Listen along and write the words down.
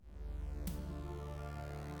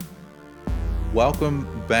welcome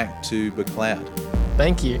back to BeCloud.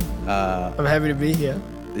 Thank you. I'm happy to be here.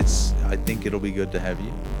 I think it'll be good to have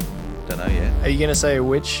you. Don't know yet. Are you going to say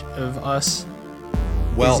which of us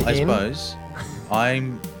Well, is I in? suppose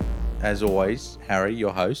I'm, as always, Harry,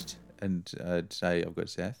 your host, and I'd say I've got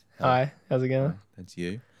Seth. Hi, how's it going? That's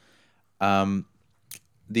you.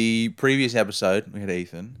 The previous episode we had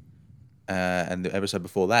Ethan, and the episode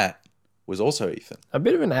before that was also Ethan. A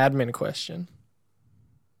bit of an admin question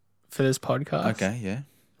for this podcast. Okay, yeah.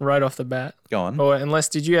 Right off the bat. Go on. Or unless,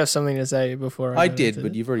 did you have something to say before? I go did, into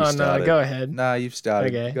but it? you've already Oh, started. no, go ahead. No, you've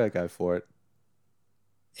started. Okay. Go for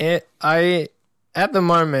it. At the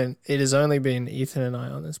moment, it has only been Ethan and I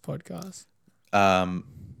on this podcast.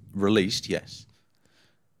 Released, yes.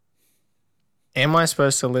 Am I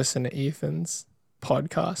supposed to listen to Ethan's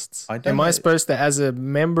podcasts? I don't Am know. I supposed to, as a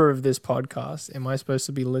member of this podcast, am I supposed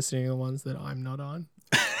to be listening to the ones that I'm not on?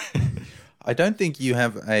 I don't think you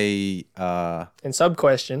have a And sub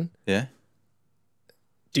question, yeah.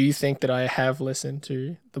 do you think that I have listened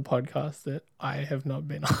to the podcast that I have not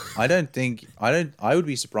been on? I would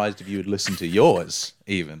be surprised if you would listen to yours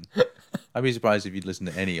even. I'd be surprised if you'd listen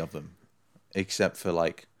to any of them, except for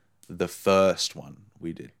like the first one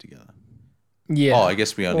we did together. Yeah. Oh, I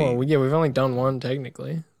guess we only we've only done one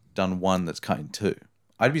technically. done one that's cut in two.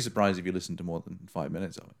 I'd be surprised if you listened to more than 5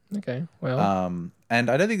 minutes of it. Okay, well, And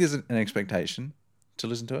I don't think there's an expectation to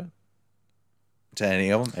listen to it. To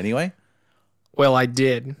any of them, anyway. I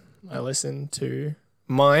did. I listened to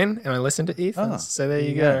mine and I listened to Ethan's. Ah, So there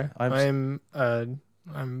you yeah. go.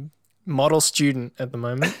 I'm model student at the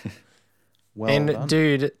moment. Well and done.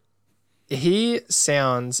 dude, he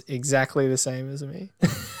sounds exactly the same as me.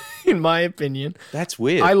 In my opinion. That's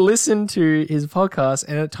weird. I listened to his podcast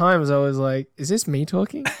and at times I was like, is this me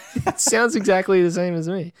talking? It sounds exactly the same as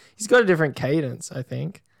me. He's got a different cadence, I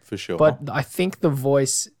think. For sure. But I think the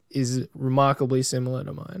voice is remarkably similar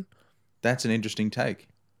to mine. That's an interesting take.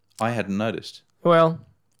 I hadn't noticed. Well,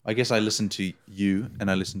 I guess I listened to you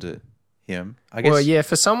and I listened to him. I guess. well, yeah,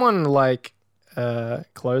 for someone like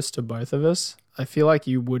close to both of us, I feel like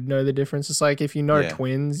you would know the difference. It's like if you know Yeah.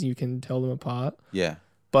 twins, you can tell them apart. Yeah.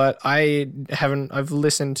 But I've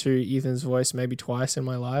listened to Ethan's voice maybe twice in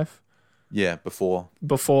my life Yeah. Before.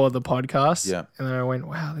 before the podcast. Yeah. And then I went,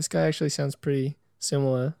 wow, this guy actually sounds pretty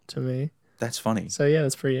similar to me. That's funny. So yeah,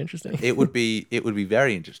 that's pretty interesting. It would be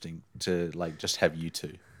very interesting to like just have you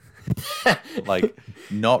two, like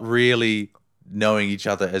not really knowing each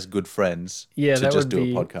other as good friends. Yeah, to that just would do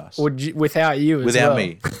be a podcast without you as without well.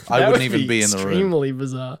 me. I That wouldn't would even be in the room. Extremely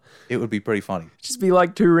bizarre. It would be pretty funny. Just be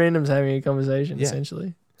like two randoms having a conversation, Yeah.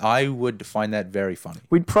 essentially. I would find that very funny.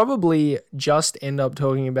 We'd probably just end up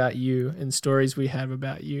talking about you and stories we have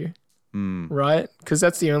about you, right? Because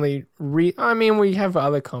that's the only I mean, we have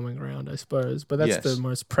other common ground, I suppose, but that's Yes. the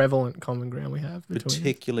most prevalent common ground we have between us.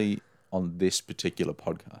 Particularly on this particular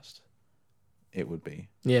podcast, it would be.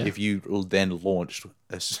 Yeah. If you then launched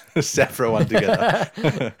a separate one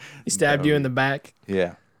together. He stabbed you in the back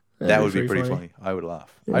Yeah. That'd That be would be pretty pretty funny. funny. I would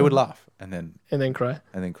laugh. I would laugh and then cry.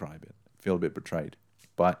 cry a bit. Feel a bit betrayed.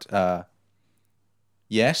 But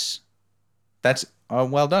yes, that's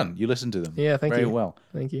well done. You listened to them. Yeah, thank very you. well.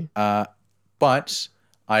 Thank you. But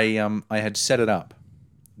I had set it up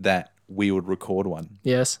that we would record one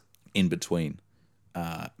Yes. in between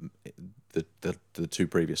the two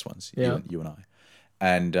previous ones. Yeah. You and I,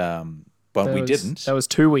 and but That we was- didn't. That was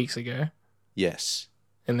 2 weeks ago. Yes.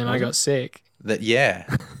 And then I got sick. Yeah.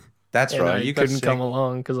 That's And right. I You got couldn't sick. come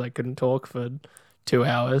along because I couldn't talk for 2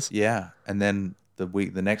 hours, Yeah, and then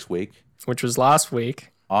the next week, which was last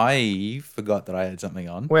week. I forgot that I had something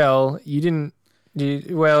on. Well, you didn't.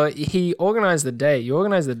 He organized the date. You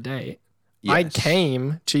organized the date. I Yes.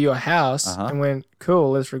 came to your house Uh-huh. and went,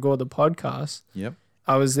 cool, let's record the podcast. Yep.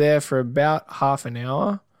 I was there for about half an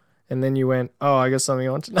hour. And then you went, oh, I got something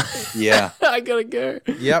on tonight. Yeah. I got to go.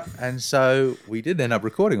 Yep. And so we did end up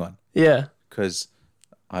recording one Yeah. because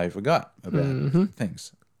I forgot about Mm-hmm.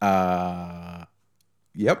 things.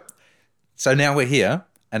 Yep. So now we're here,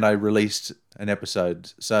 and I released an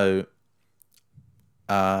episode. So,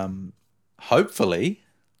 hopefully,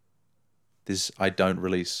 I don't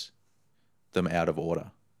release them out of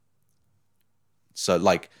order. So,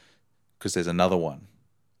 like, because there's another one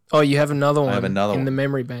Oh, you have another one have another in one. the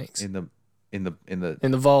memory banks, in the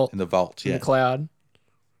vault, in the vault. in Yeah. the cloud,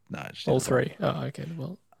 No, just in all the vault. three. Oh, okay, the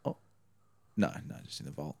vault. No, just in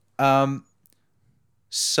the vault.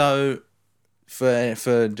 So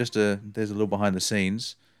for just there's a little behind the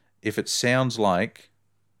scenes. If it sounds like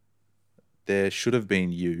there should have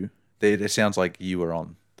been you, it sounds like you were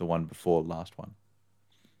on the one before last one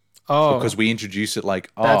Oh, because we introduce it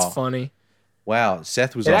like, that's funny. Wow,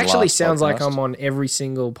 Seth was It on actually last sounds like podcast. I'm on every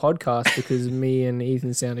single podcast because me and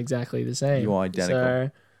Ethan sound exactly the same. You are identical.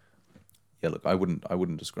 So, Yeah, look, I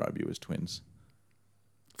wouldn't describe you as twins.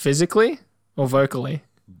 physically or vocally?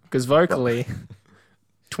 Because vocally,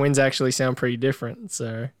 twins actually sound pretty different.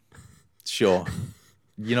 So, Sure.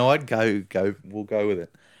 You know what? Go. We'll go with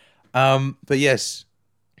it. But yes,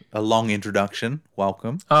 a long introduction.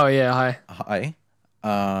 Welcome. oh yeah, hi. Hi.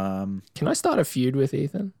 Can I start a feud with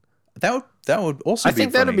Ethan? That would also. I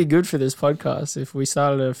think that'd be good for this podcast if we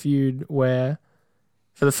started a feud where,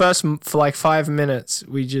 for like 5 minutes,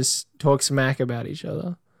 we just talk smack about each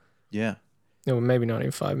other. Yeah. No, maybe not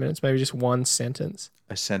even 5 minutes. Maybe just one sentence.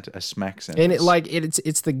 A smack sentence. And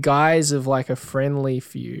it's the guise of like a friendly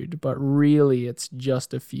feud, but really it's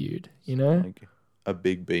just a feud, you know? Like a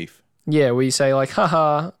big beef. Yeah, where you say like,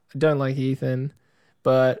 haha, I don't like Ethan,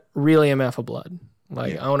 but really I'm out for blood.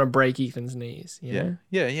 Like Yeah. I want to break Ethan's knees, you know?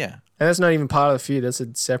 Yeah. And that's not even part of the feud. That's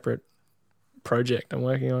a separate project I'm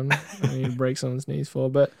working on. I need to break someone's knees for.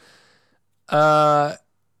 But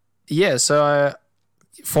yeah, so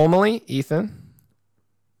formally, Ethan,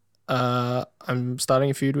 I'm starting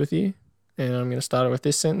a feud with you, and I'm going to start it with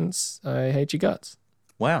this sentence. I hate your guts.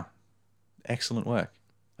 Wow. Excellent work.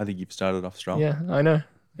 I think you've started off strong. Yeah, I know.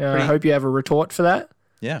 I Pretty- hope you have a retort for that.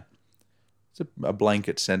 Yeah. It's a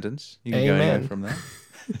blanket sentence. You can Amen. go from there.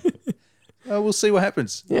 We'll see what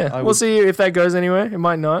happens. Yeah, we'll see if that goes anywhere. It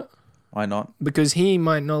might not, Why not? because he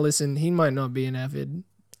might not listen. He might not be an avid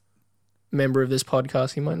member of this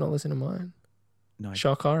podcast. He might not listen to mine. No,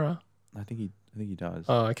 Shock horror. I think he does.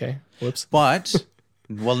 Oh, okay. Whoops. But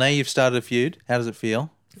well, now you've started a feud. How does it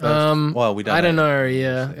feel? First? Well, we don't. I don't know.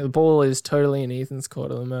 Yeah, the ball is totally in Ethan's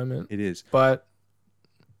court at the moment, It is. but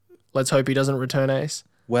let's hope he doesn't return ace.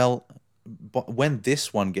 Well, but when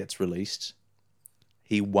this one gets released,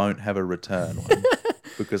 he won't have a return one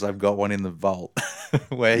because I've got one in the vault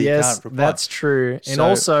where he Yes, can't reply. that's true. And So-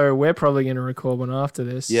 also, we're probably going to record one after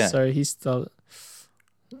this. Yeah. So he's still.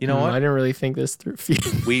 You know I what? didn't really think this through.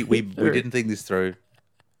 We didn't think this through.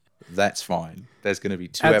 That's fine. There's going to be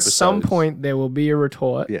 2 At episodes. some point, there will be a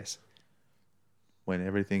retort, Yes. When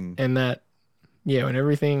everything. and when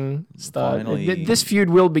everything starts, Finally- this feud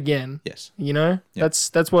will begin. Yes. You know, Yeah.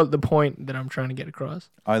 that's what the point that I'm trying to get across.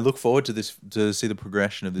 I look forward to this to see the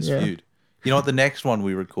progression of this Yeah. feud. You know what? The next one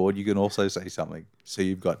we record, you can also say something. So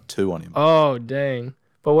you've got 2 on him. Oh dang!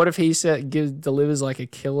 But what if he delivers like a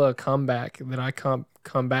killer comeback that I can't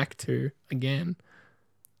come back to again?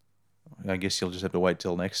 I guess you'll just have to wait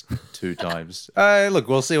till next 2 times. Look,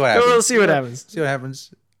 we'll see what happens. We'll see what happens. See what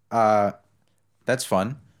happens. That's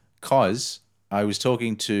fun. Cause I was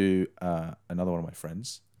talking to another one of my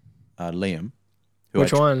friends, Liam.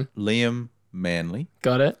 Which one? Liam Manley.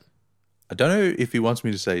 Got it. I don't know if he wants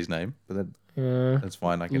me to say his name, but that's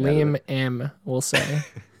fine. I can edit Liam it. M. We'll say.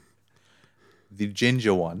 The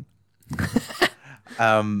ginger one.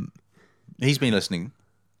 He's been listening,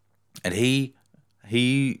 and he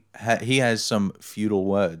has some feudal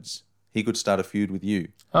words. He could start a feud with you.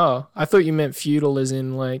 Oh, I thought you meant feudal as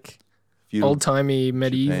in like Feudal. old timey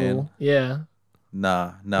medieval. Japan. Yeah.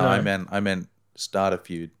 No. No. I meant start a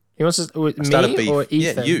feud. He wants to with Start a me beef. or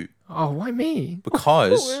Ethan? Yeah, you. Oh, why me?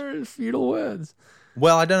 Because Where are feudal words?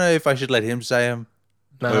 well, I don't know if I should let him say them.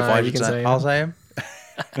 Or if I you should can say I'll it. say him.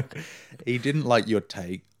 He didn't like your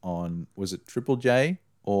take on, was it Triple J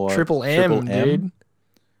or Triple M, dude.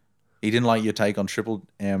 He didn't like your take on Triple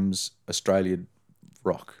M's Australian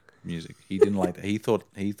rock music. He didn't like that. He thought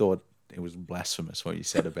it was blasphemous what you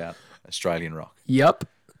said about Australian rock. Yup.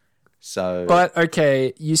 So But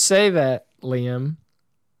okay, you say that, Liam.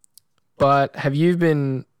 But have you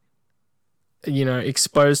been,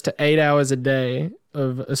 exposed to 8 hours a day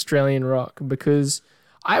of Australian rock? Because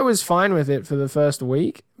I was fine with it for the first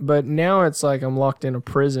week, but now it's like I'm locked in a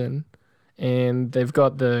prison and they've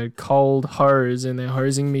got the cold hose and they're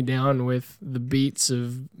hosing me down with the beats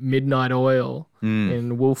of Midnight Oil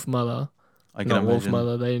and Wolf Mother. I can Not Wolf imagine.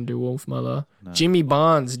 Mother, they didn't do Wolf Mother. Jimmy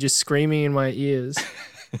Barnes just screaming in my ears,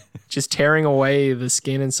 just tearing away the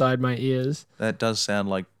skin inside my ears. That does sound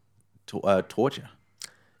like torture.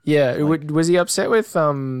 Yeah, was he upset with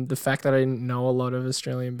the fact that I didn't know a lot of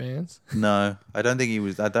Australian bands? No, I don't think he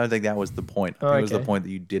was. I don't think that was the point. I think it was the Okay. point that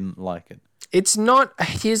you didn't like it. It's not.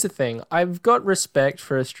 Here's the thing. I've got respect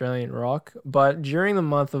for Australian rock, but during the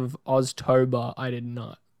month of Oztober, I did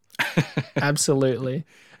not. Absolutely.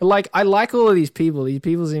 Like, I like all of these people. These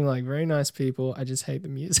people seem like very nice people. I just hate the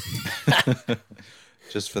music.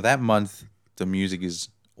 Just for that month, the music is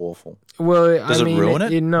awful. Well, Does I it mean, ruin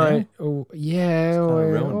it? No. Oh, yeah.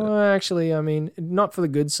 ruined Well, actually, I mean, not for the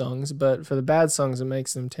good songs, but for the bad songs, it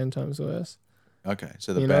makes them 10 times worse. Okay,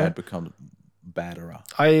 so the You know? bad becomes badderer.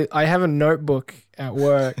 I have a notebook at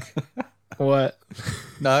work. What?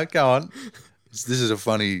 No, go on. This is a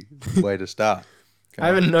funny way to start. I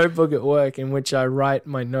have a notebook at work in which I write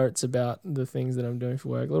my notes about the things that I'm doing for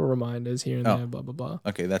work, little reminders here and there, blah, blah, blah.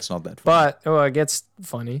 Okay, that's not that funny. But, it gets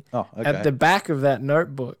funny. Oh, okay. At the back of that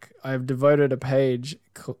notebook, I've devoted a page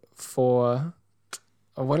for,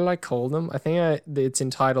 what did I call them? I think it's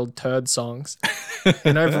entitled Turd Songs.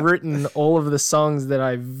 And I've written all of the songs that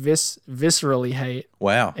I viscerally hate.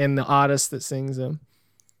 Wow. And the artist that sings them.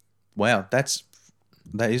 Wow, that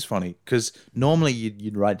is funny. Because normally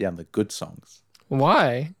you'd write down the good songs.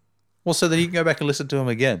 Why? Well, so that you can go back and listen to them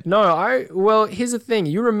again. No, well, here's the thing.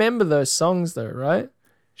 You remember those songs though, right?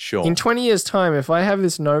 Sure. In 20 years' time, if I have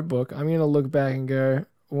this notebook, I'm going to look back and go,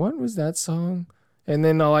 what was that song? And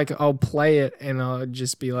then I'll play it and I'll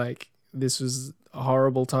just be like, this was a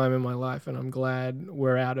horrible time in my life and I'm glad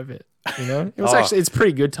we're out of it. You know? It was it's a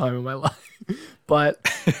pretty good time in my life, but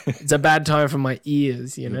it's a bad time for my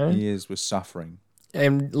ears, you know? Your ears were suffering.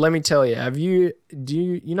 And let me tell you, do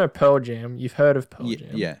you know Pearl Jam? You've heard of Pearl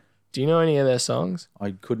Jam? Yeah. Do you know any of their songs?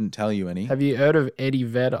 I couldn't tell you any. Have you heard of Eddie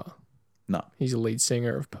Vedder? No. He's the lead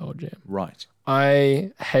singer of Pearl Jam. Right.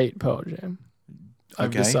 I hate Pearl Jam.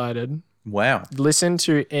 I've decided. Wow. Listen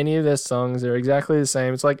to any of their songs. They're exactly the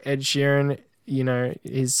same. It's like Ed Sheeran, you know,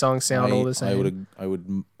 his songs sound all the same. I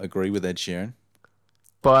would agree with Ed Sheeran.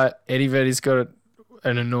 But Eddie Vedder's got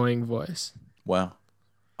an annoying voice. Wow.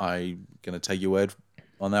 I'm going to take your word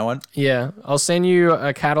on that one. Yeah. I'll send you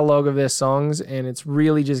a catalog of their songs and it's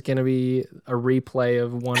really just going to be a replay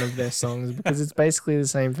of one of their songs because it's basically the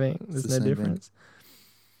same thing. There's no difference.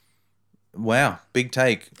 Wow. Big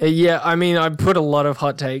take. Yeah. I mean, I put a lot of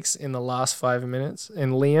hot takes in the last 5 minutes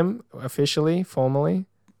and Liam officially, formally.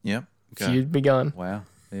 Yep. Feud begun. Wow.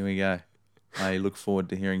 There we go. I look forward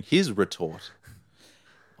to hearing his retort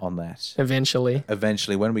on that. Eventually,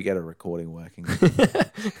 when we get a recording working.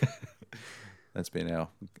 That's been our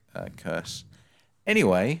curse.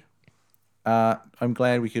 Anyway, I'm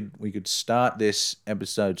glad we could start this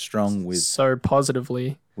episode strong with so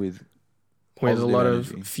positively with a lot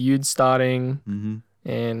energy. of feud starting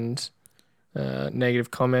and negative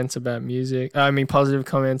comments about music. I mean, positive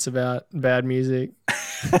comments about bad music.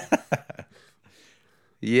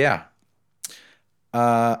 Yeah.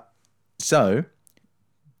 So,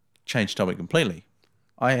 change topic completely.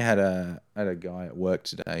 I had a guy at work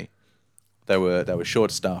today. They were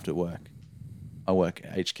short staffed at work. I work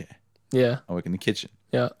at aged care. Yeah. I work in the kitchen.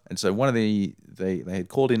 Yeah. And so one of they had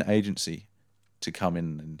called in agency to come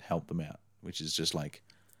in and help them out, which is just like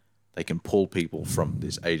they can pull people from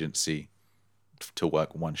this agency to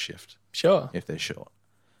work one shift. Sure. If they're short.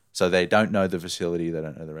 So they don't know the facility, they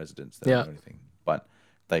don't know the residents, they don't know anything, but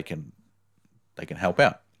they can help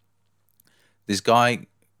out. This guy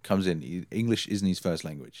comes in. English isn't his first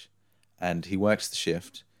language, and he works the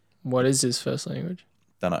shift. What is his first language?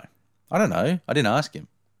 Don't know. I don't know. I didn't ask him.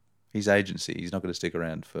 His agency. He's not going to stick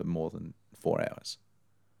around for more than 4 hours.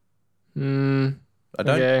 I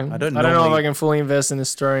don't know if I can fully invest in this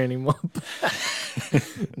story anymore.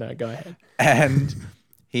 No, go ahead. And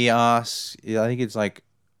he asks. I think it's like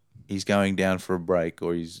he's going down for a break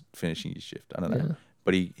or he's finishing his shift. I don't know. Yeah.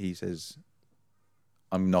 But he says,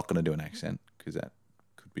 "I'm not going to do an accent because that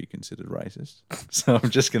could be considered racist. So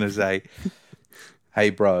I'm just going to say, hey,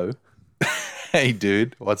 bro. Hey,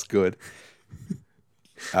 dude. What's good?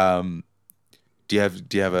 Do you have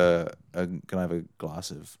can I have a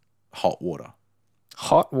glass of hot water?"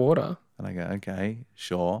 Hot water? And I go, okay,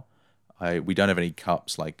 sure. We don't have any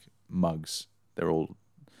cups like mugs. They're all...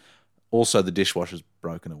 Also, the dishwasher's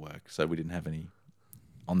broken at work, so we didn't have any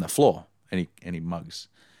on the floor, any mugs.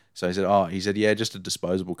 So he said, yeah, just a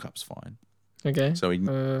disposable cup's fine. Okay. So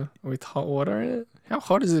with hot water in it? How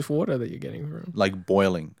hot is this water that you're getting from? Like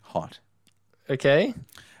boiling hot. Okay.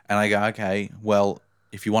 And I go, okay, well,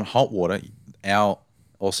 if you want hot water, our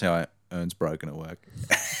urns broken at work.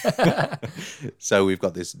 So we've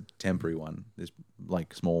got this temporary one, this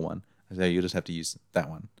like small one. I say, you'll just have to use that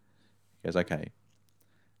one. He goes, okay.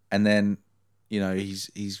 And then,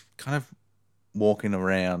 he's kind of walking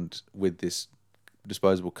around with this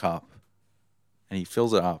disposable cup and he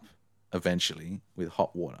fills it up eventually with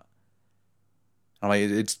hot water. I'm like,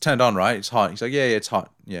 it's turned on, right? It's hot. He's like, yeah, it's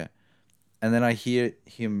hot. Yeah. And then I hear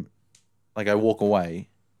him, like I walk away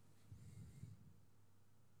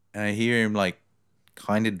and I hear him like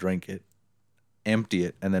kind of drink it, empty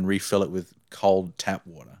it, and then refill it with cold tap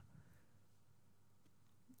water.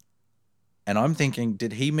 And I'm thinking,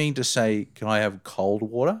 did he mean to say, can I have cold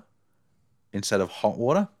water instead of hot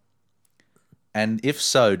water? And if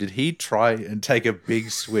so, did he try and take a big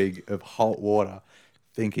swig of hot water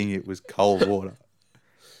thinking it was cold water.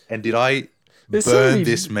 And did I There's burn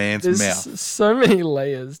this man's there's mouth? so many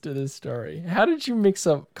layers to this story. How did you mix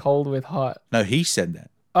up cold with hot? No, he said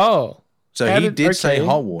that. Oh. So how he did say okay,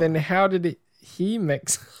 hot water. Then how did he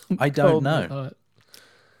mix I don't cold know. with hot?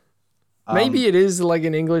 Maybe it is like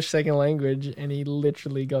an English second language and he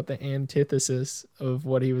literally got the antithesis of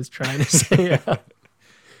what he was trying to say out.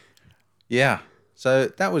 Yeah. So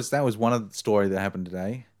that was one of the story that happened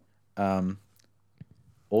today.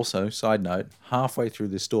 Also, side note, halfway through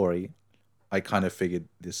this story, I kind of figured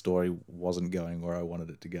this story wasn't going where I wanted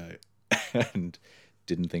it to go and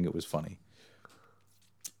didn't think it was funny.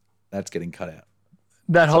 That's getting cut out.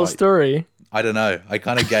 That whole story. I don't know. I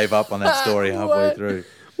kind of gave up on that story halfway What? through.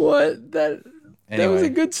 What? That was Anyway. a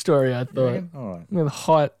good story, I thought. Yeah, all right. With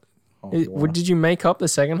hot. Water. Did you make up the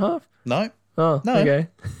second half? No. Oh, No. okay.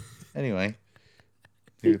 Anyway,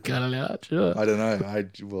 Cut it out, sure. I don't know.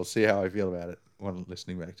 We'll see how I feel about it when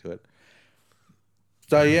listening back to it.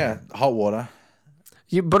 So yeah, hot water.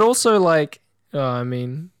 Yeah, but also like, I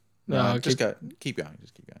mean, No, no, just go. Keep going.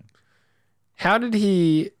 Just keep going. how did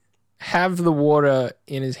he have the water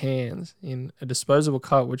in his hands in a disposable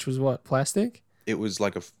cup, which was what, plastic? It was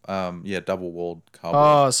like a double walled cardboard.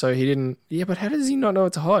 Oh, so he didn't. Yeah, but how does he not know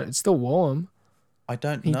it's hot? It's still warm. I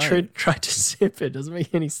don't He know. tried to sip it. Doesn't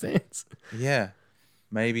make any sense. Yeah,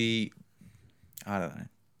 maybe. I don't know.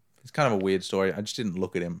 It's kind of a weird story. I just didn't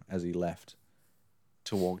look at him as he left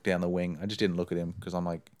to walk down the wing. I just didn't look at him because I'm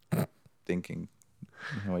like thinking,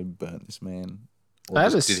 how he burnt this man. Or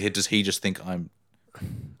does he just think I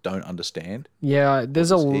don't understand? Yeah,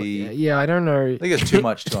 there's yeah, I don't know. I think there's too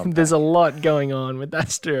much to unpack. There's a lot going on with that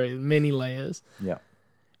story. Many layers. Yeah.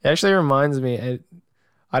 It actually reminds me.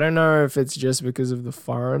 I don't know if it's just because of the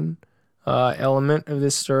foreign element of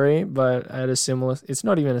this story, but I had a similar. It's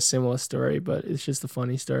not even a similar story, but it's just a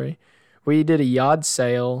funny story. We did a yard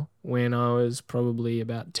sale when I was probably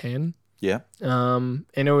about 10. Yeah. And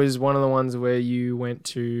it was one of the ones where you went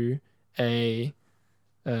to a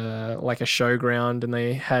like a showground and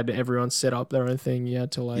they had everyone set up their own thing. You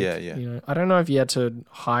had to I don't know if you had to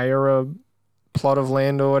hire a plot of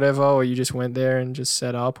land or whatever, or you just went there and just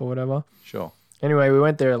set up or whatever. Sure. Anyway, we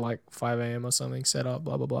went there at like 5 a.m. or something, set up,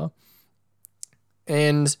 blah, blah, blah.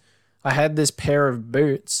 And I had this pair of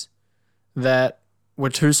boots that were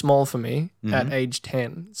too small for me at age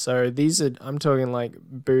 10. So I'm talking like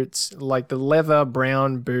boots, like the leather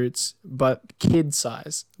brown boots, but kid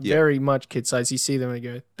size, very much kid size. You see them and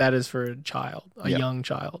you go, that is for a child, a young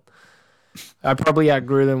child. I probably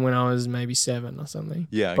outgrew them when I was maybe 7 or something.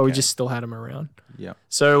 Yeah. But we just still had them around. Yeah.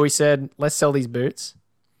 So we said, let's sell these boots.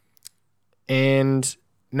 And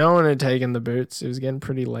no one had taken the boots. It was getting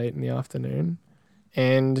pretty late in the afternoon.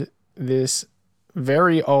 And this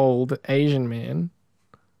very old Asian man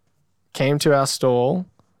came to our stall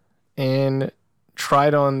and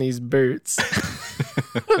tried on these boots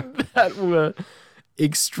that were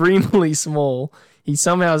extremely small. He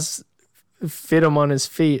somehow fit them on his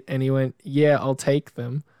feet and he went, yeah, I'll take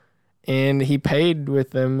them. And he paid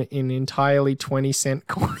with them in entirely 20-cent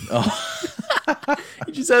coins. Oh.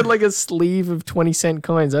 He just had like a sleeve of 20-cent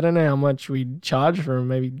coins. I don't know how much we'd charge for them.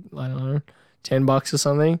 Maybe, I don't know, $10 or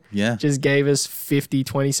something. Yeah. Just gave us 50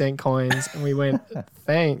 20-cent coins. And we went,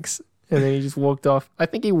 thanks. And then he just walked off. I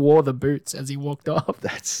think he wore the boots as he walked off.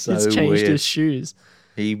 That's so He's changed weird. his shoes.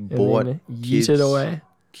 He bought yeeted away.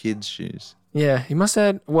 Kids' shoes. Yeah, he must have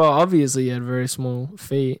had, well, obviously he had very small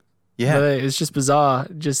feet. Yeah. But it was just bizarre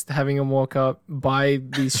just having him walk up, buy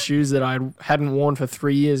these shoes that I hadn't worn for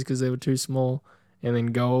 3 years because they were too small, and then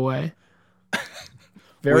go away.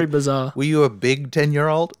 Very bizarre. Were you a big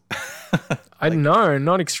 10-year-old? I know,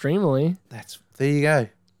 not extremely. There you go.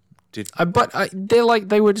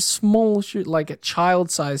 They were just small shoes, like a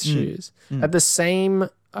child-sized shoes. At the same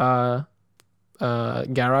garage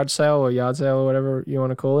sale or yard sale or whatever you want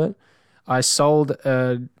to call it, I sold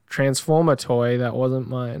a Transformer toy that wasn't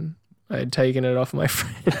mine. I had taken it off my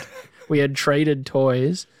friend. We had traded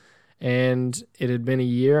toys, and it had been a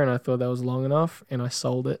year, and I thought that was long enough, and I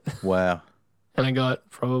sold it. Wow. And I got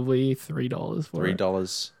probably $3 for it.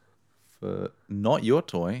 $3 for not your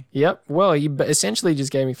toy. Yep. Well, he essentially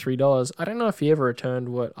just gave me $3. I don't know if he ever returned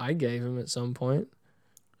what I gave him at some point.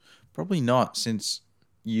 Probably not, since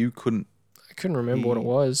you couldn't. I couldn't remember what it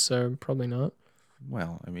was, so probably not.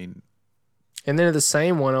 Well, I mean. And then at the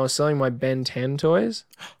same one, I was selling my Ben 10 toys,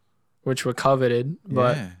 which were coveted,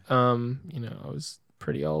 but I was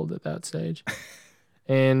pretty old at that stage.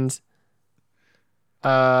 And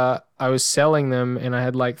I was selling them, and I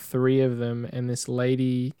had like 3 of them, and this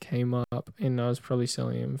lady came up, and I was probably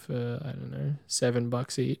selling them for,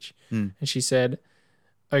 $7 each. And she said,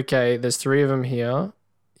 okay, there's 3 of them here.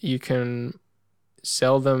 you can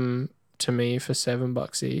sell them to me for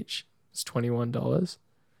 $7 each. It's $21.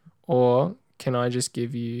 Or can I just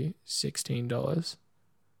give you $16?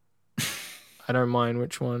 I don't mind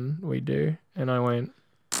which one we do. And I went,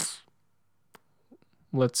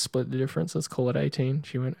 let's split the difference. Let's call it 18.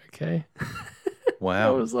 She went, okay. I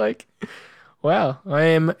Wow. was like, wow, I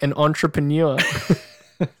am an entrepreneur.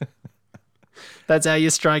 That's how you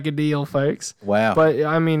strike a deal, folks. Wow. But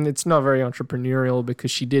I mean, it's not very entrepreneurial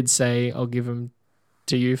because she did say, I'll give them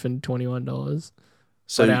to you for $21.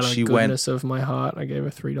 So But out of she goodness of my heart, I gave her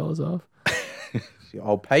 $3 off.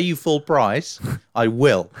 I'll pay you full price. I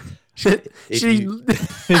will. If you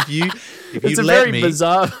It's a let very me,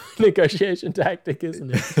 bizarre negotiation tactic,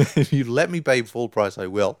 isn't it? if you let me pay full price, I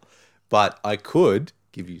will. But I could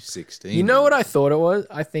give you 16. You know what I thought it was?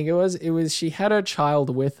 I think it was she had her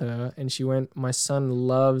child with her and she went, my son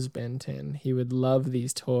loves Ben 10. He would love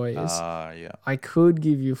these toys. Yeah. I could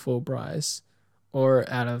give you full price, or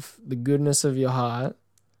out of the goodness of your heart,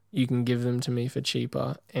 you can give them to me for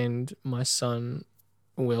cheaper and my son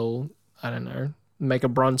will, I don't know, make a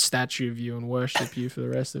bronze statue of you and worship you for the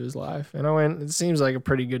rest of his life. And I went, it seems like a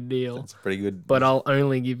pretty good deal, That's pretty good. but I'll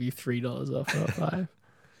only give you $3 off, not 5.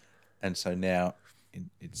 And so now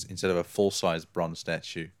it's instead of a full-size bronze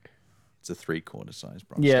statue, it's a 3/4 size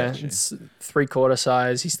bronze statue. It's 3/4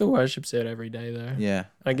 size. He still worships it every day though. Yeah.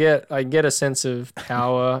 I get a sense of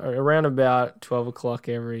power around about 12 o'clock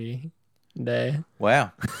every day.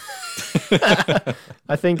 Wow.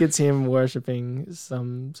 I think it's him worshipping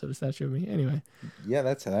some sort of statue of me. Anyway. Yeah,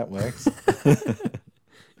 that's how that works.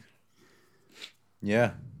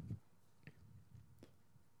 Yeah.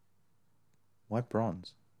 Why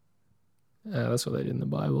bronze? That's what they did in the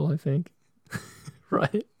Bible, I think.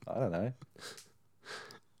 Right? I don't know.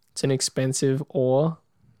 It's an expensive ore.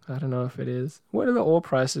 I don't know if it is. What are the ore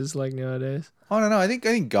prices like nowadays? I don't know. I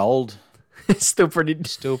think gold It's still pretty.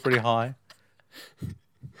 is still pretty high.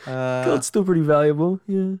 Gold's still pretty valuable.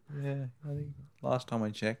 Yeah. Yeah, I think last time I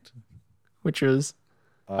checked. Which was,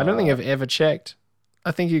 I don't think I've ever checked.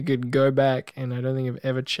 I think you could go back, and I don't think I've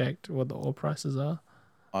ever checked what the ore prices are.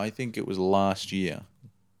 I think it was last year.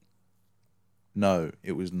 No,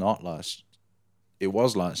 it was not last. It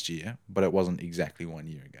was last year, but it wasn't exactly 1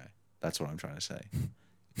 year ago. That's what I'm trying to say.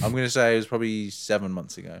 I'm going to say it was probably 7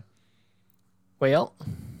 months ago. Well,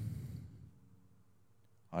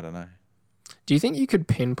 I don't know. do you think you could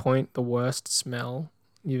pinpoint the worst smell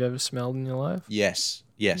you've ever smelled in your life? Yes.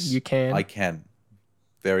 You can. I can.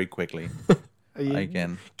 Very quickly. I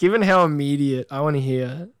can. Given how immediate, I want to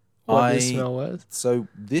hear what this smell was.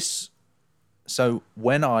 So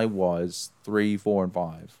when I was 3, 4, and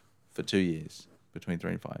 5 for 2 years, between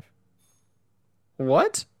 3 and 5.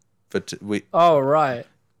 What? We Oh, right.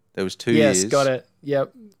 there was 2 years. Yes, got it.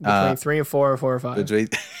 Yep. Between 3 and 4 or 4 or 5. Between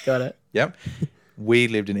Got it. Yep. We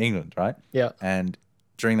lived in England, right? Yeah. And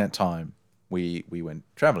during that time, we went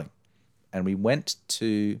traveling, and we went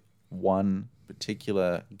to one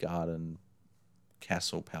particular garden,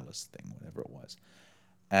 castle, palace thing, whatever it was,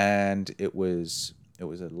 and it was a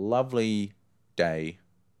lovely day.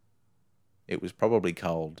 It was probably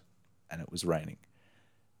cold, and it was raining,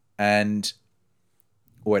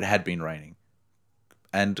 or it had been raining,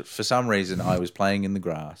 and for some reason I was playing in the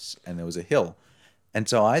grass, and there was a hill. And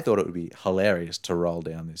so I thought it would be hilarious to roll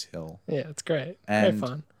down this hill. Yeah, it's great. And, Very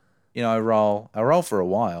fun. You know, I roll for a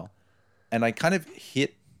while, and I kind of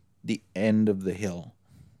hit the end of the hill,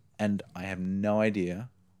 and I have no idea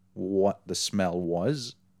what the smell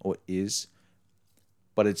was or is,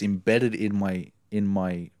 but it's embedded in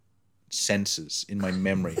my senses, in my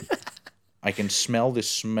memory. I can smell this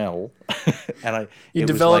smell, and You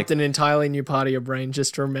developed an entirely new part of your brain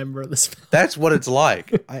just to remember the smell. That's what it's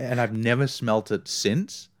like. And I've never smelt it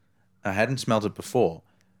since. I hadn't smelt it before,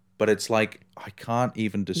 but it's like I can't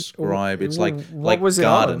even describe. It's like was it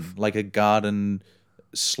garden, of? like a garden,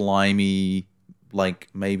 slimy, like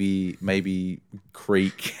maybe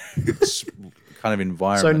creek kind of So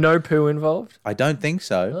environment. no poo involved? I don't think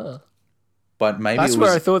so. Oh. But maybe That's it where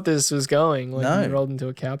was. I thought this was going. Like No. you rolled into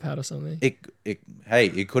a cow pad or something.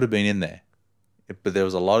 It could have been in there, but there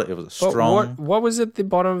was a lot. It was a But strong. what was at the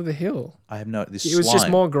bottom of the hill? I have no. This It was just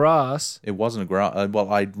slime. more grass. It wasn't a grass.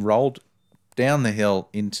 Well, I rolled down the hill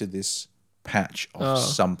into this patch of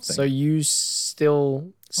something. So you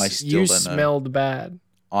still, I still you don't know. smelled bad.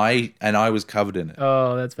 I was covered in it,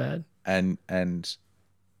 Oh, that's bad. and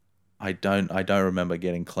I don't remember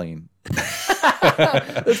getting clean.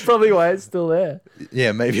 That's probably why it's still there.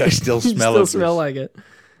 Yeah, maybe I still You smell still it. smell like it.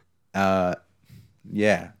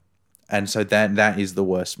 Yeah, and so that is the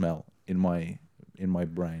worst smell in my in my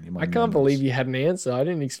brain. In my I can't memories. believe you had an answer. I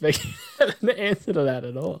didn't expect you had an answer to that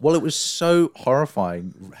at all. Well, it was so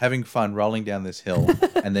horrifying having fun rolling down this hill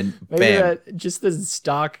and then Maybe bam. that just the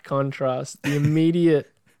stark contrast, the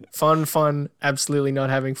immediate fun, absolutely not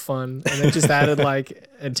having fun, and it just added like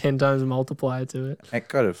a 10 times multiplier to it. It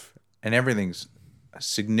could have. And everything's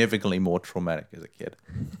significantly more traumatic as a kid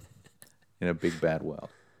in a big bad world.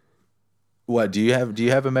 What do you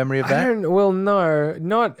have a memory of that? Well, no,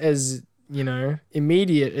 not as,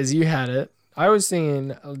 immediate as you had it. I was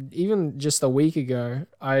thinking even just a week ago,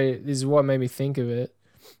 this is what made me think of it.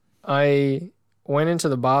 I went into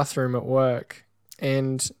the bathroom at work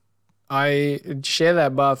and I share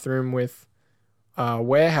that bathroom with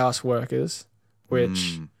warehouse workers,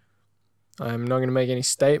 which I'm not going to make any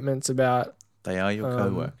statements about. They are your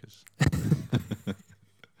co-workers.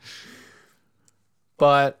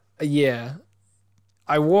 But yeah,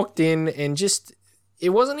 I walked in and it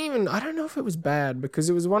wasn't even, I don't know if it was bad because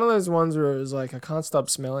it was one of those ones where it was like, I can't stop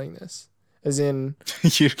smelling this. As in,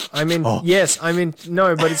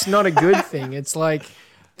 no, but it's not a good thing. It's like,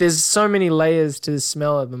 there's so many layers to the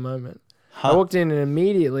smell at the moment. I walked in and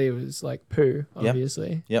immediately it was like poo,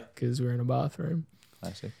 obviously. Yep. Because we're in a bathroom.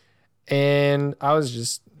 Classic. And I was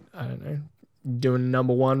just, I don't know, doing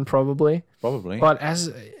number one probably. Probably. But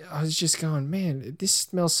as I was just going, man, this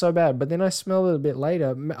smells so bad. But then I smelled it a bit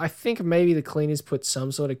later. I think maybe the cleaners put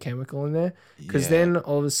some sort of chemical in there. Because then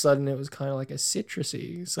all of a sudden it was kind of like a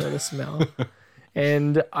citrusy sort of smell.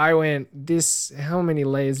 And I went, how many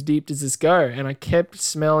layers deep does this go? And I kept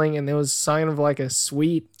smelling and there was sign of like a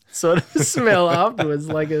sweet sort of smell afterwards,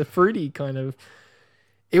 like a fruity kind of.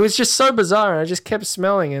 It was just so bizarre. I just kept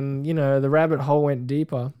smelling and, the rabbit hole went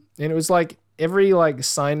deeper. And it was like every like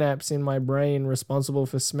synapse in my brain responsible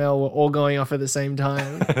for smell were all going off at the same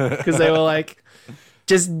time because they were like,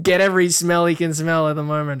 just get every smell you can smell at the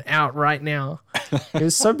moment out right now. It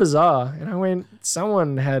was so bizarre. And I went,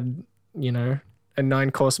 someone had, a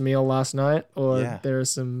 9-course meal last night, or there are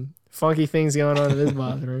some funky things going on in this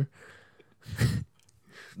bathroom.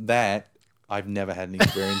 That I've never had an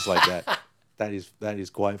experience like that. That is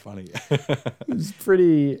quite funny. It was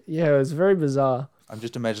pretty, it was very bizarre. I'm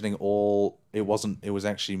just imagining it was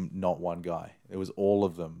actually not one guy. It was all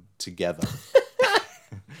of them together.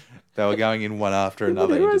 They were going in one after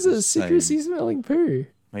another. There was a citrusy smelling poo.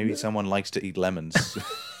 Maybe someone likes to eat lemons.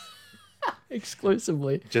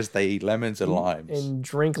 Exclusively. Just they eat lemons and limes. And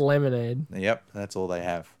drink lemonade. Yep, that's all they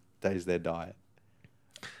have. That is their diet.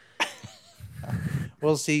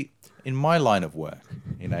 Well, see, in my line of work,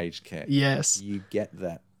 in aged care, yes, you get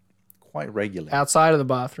that quite regularly. Outside of the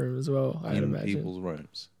bathroom as well, I'd imagine. In people's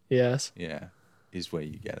rooms. Yes. Yeah, is where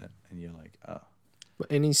you get it. And you're like, oh.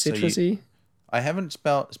 Any citrusy? I haven't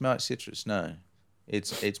smelled citrus, no.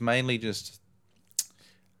 It's mainly just...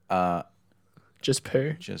 just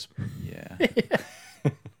poo? Just, yeah.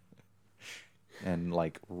 And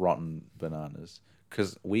like rotten bananas.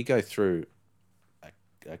 Because we go through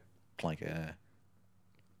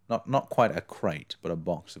not quite a crate, but a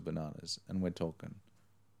box of bananas. And we're talking...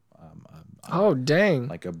 oh, dang.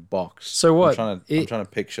 Like a box. So what? I'm trying to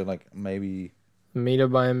picture like maybe... Meter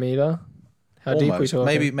by a meter? How almost, deep we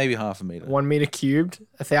talking? Maybe half a meter. 1 meter cubed?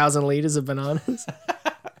 1,000 liters of bananas?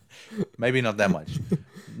 Maybe not that much.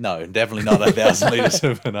 No, definitely not 1,000 liters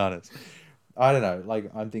of bananas. I don't know.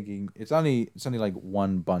 Like I'm thinking, it's only like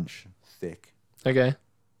one bunch thick. Okay.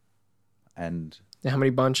 And how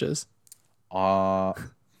many bunches?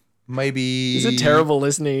 Maybe. It's a terrible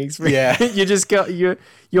listening experience. Yeah. You just got you're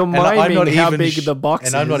miming how big the box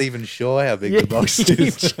is. And I'm not even sure how big the box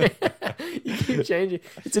is. You keep changing.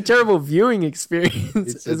 It's a terrible viewing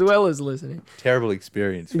experience as well as listening. Terrible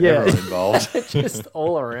experience for everyone involved. Just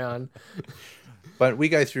all around. But we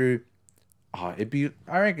go through. I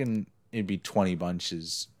reckon it'd be 20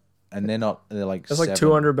 bunches, and they're like. That's like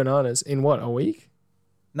 200 bananas in what, a week?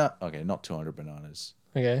 No, okay, not 200 bananas.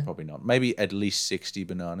 Okay. Probably not. Maybe at least 60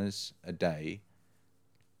 bananas a day.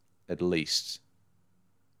 At least.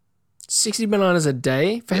 60 bananas a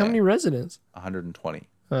day? For how many residents? 120.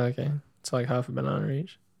 Oh, okay. It's like half a banana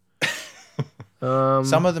each.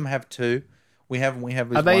 Some of them have two. We have this one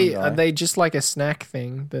guy. Are they just like a snack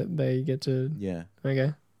thing that they get to? Yeah.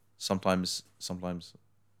 Okay. Sometimes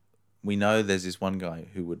we know there's this one guy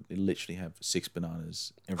who would literally have 6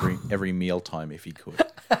 bananas every meal time if he could.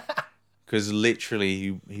 Because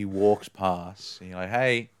literally he walks past and you're like,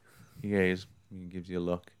 hey, he gives you a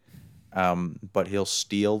look. But he'll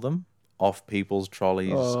steal them off people's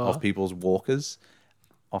trolleys, off people's walkers,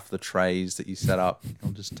 off the trays that you set up.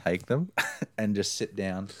 He'll just take them and just sit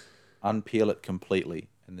down, unpeel it completely,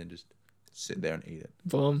 and then just sit there and eat it.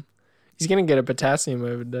 Boom. He's going to get a potassium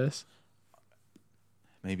overdose.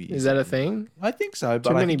 Maybe Is that a thing? I think so. But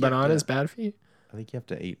Too I many think you have bananas to- bad for you? I think you have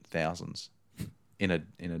to eat thousands in a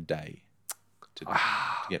day to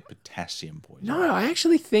get potassium poisoning. No, I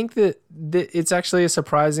actually think that it's actually a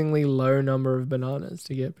surprisingly low number of bananas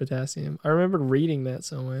to get potassium. I remember reading that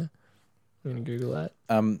somewhere. I'm gonna Google that.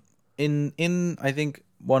 In I think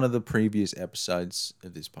one of the previous episodes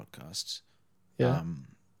of this podcast, Yeah.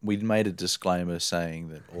 we'd made a disclaimer saying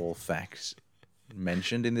that all facts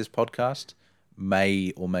mentioned in this podcast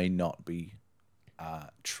may or may not be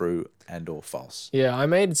true and or false. Yeah, I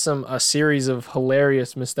made a series of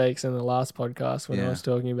hilarious mistakes in the last podcast when I Yeah. was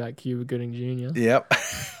talking about Cuba Gooding Jr. Yep.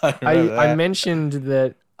 I I mentioned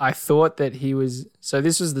that I thought that he was. So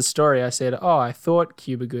this was the story. I said, "Oh, I thought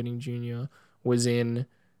Cuba Gooding Jr. was in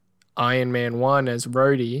Iron Man 1 as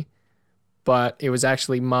Rhodey, but it was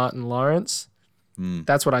actually Martin Lawrence."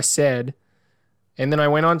 That's what I said. And then I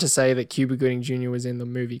went on to say that Cuba Gooding Jr. was in the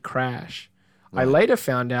movie Crash. I later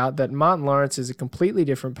found out that Martin Lawrence is a completely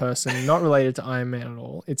different person, not related to Iron Man at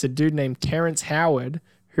all. It's a dude named Terrence Howard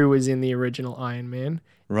who was in the original Iron Man.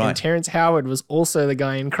 Right. And Terrence Howard was also the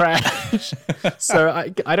guy in Crash. So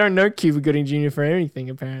I don't know Cuba Gooding Jr. for anything,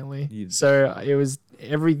 apparently. So it was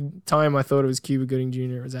every time I thought it was Cuba Gooding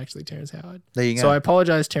Jr., it was actually Terrence Howard. There you go. So I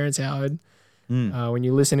apologize, Terrence Howard, when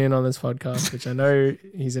you listen in on this podcast, which I know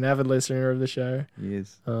he's an avid listener of the show, He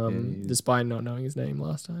is. despite not knowing his name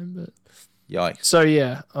last time. But Yikes. so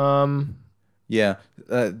yeah, Yeah,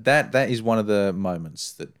 that is one of the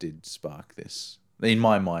moments that did spark this. In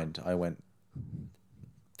my mind, I went,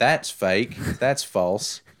 "That's fake. That's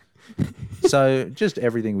false." So just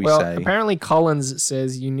everything we say. apparently Collins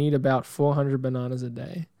says you need about 400 bananas a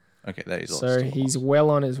day. Okay, that is So he's well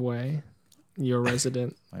on his way. Your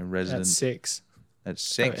resident my resident at 6 at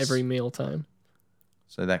 6. every meal time.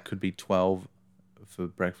 So that could be 12 for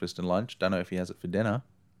breakfast and lunch. Don't know if he has it for dinner.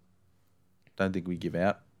 Don't think we give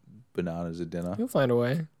out bananas at dinner. He'll find a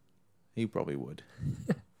way. He probably would.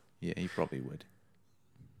 Yeah, he probably would.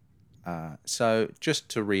 So just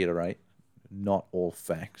to reiterate, not all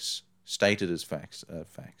facts stated as facts are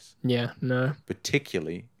facts, Yeah, no.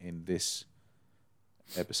 particularly in this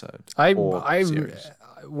episode. I series.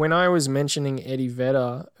 when I was mentioning Eddie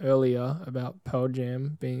Vedder earlier about Pearl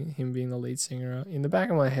Jam being the lead singer, in the back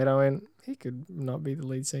of my head I went, he could not be the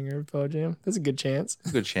lead singer of Pearl Jam. There's a good chance.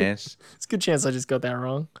 Good chance. It's a good chance I just got that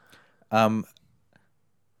wrong.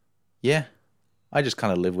 Yeah, I just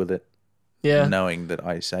kind of live with it, Yeah. knowing that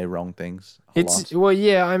I say wrong things a lot. Well,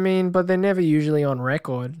 yeah, I mean, but they're never usually on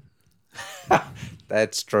record.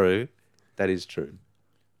 That's true. That is true.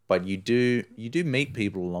 But you do meet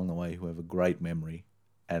people along the way who have a great memory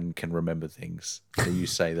and can remember things that you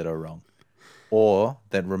say that are wrong, or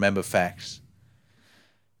that remember facts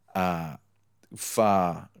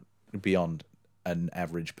far beyond an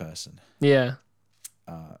average person. Yeah.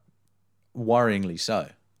 Worryingly so.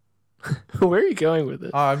 Where are you going with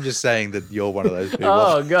it? Oh, I'm just saying that you're one of those people.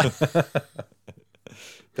 Oh, God.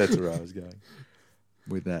 That's where I was going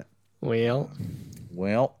with that. Well,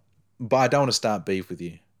 But I don't want to start beef with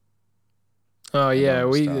you. oh, yeah.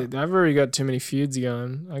 don't understand. I've already got too many feuds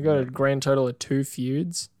going. I got a grand total of 2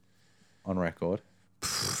 feuds. On record.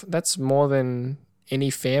 That's more than any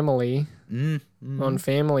family on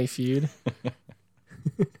Family Feud.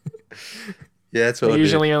 Yeah, that's what They I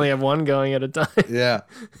usually only have one going at a time. do. Yeah.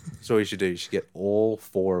 So what you should do, you should get all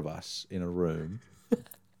 4 of us in a room,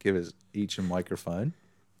 give us each a microphone,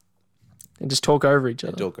 And just talk over each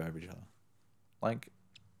other. and talk over each other. Like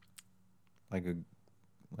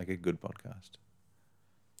a good podcast.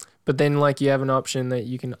 But then, like, you have an option that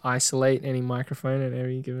you can isolate any microphone at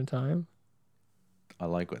any given time. I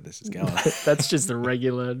like where this is going. That's just a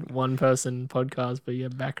regular one-person podcast, but you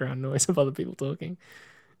have background noise of other people talking.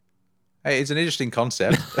 Hey, it's an interesting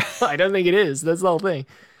concept. I don't think it is. That's the whole thing.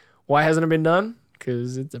 Why hasn't it been done?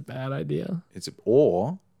 Because it's a bad idea. It's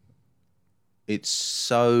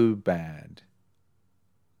so bad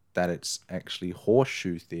that it's actually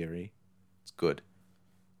horseshoe theory. It's good.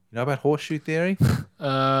 You know about horseshoe theory?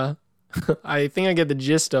 I think I get the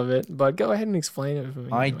gist of it, but go ahead and explain it for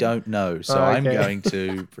me. I don't know, so Oh, I'm okay. going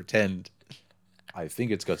to pretend I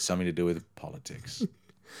think it's got something to do with politics.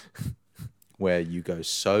 Where you go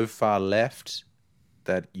so far left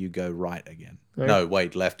that you go right again. Okay. No,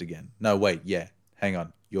 wait, left again. No, wait, yeah. Hang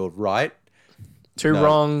on. You're right. Two No.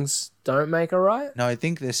 wrongs don't make a right? No, I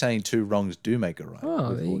think they're saying 2 wrongs do make a right. Oh,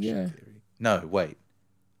 with there you horseshoe go. theory. No, wait.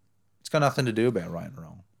 It's got nothing to do about right and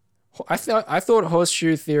wrong. I thought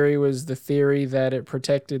horseshoe theory was the theory that it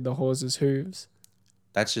protected the horse's hooves.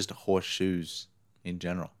 That's just horseshoes in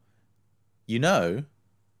general. You know,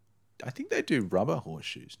 I think they do rubber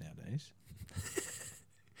horseshoes nowadays.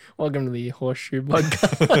 Welcome to the Horseshoe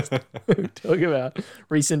Podcast. We talk about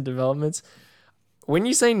recent developments. When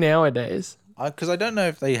you say nowadays, Because I don't know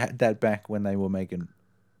if they had that back when they were making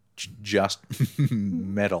just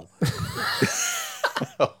metal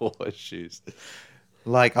horseshoes.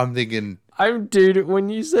 Like, I'm thinking, dude, when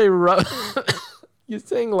you say you're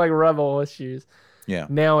saying like rubber horseshoes yeah,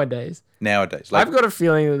 nowadays. nowadays. Like, I've got a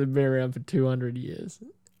feeling that they've been around for 200 years.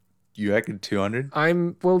 you reckon 200?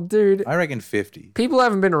 Well, dude, I reckon 50. people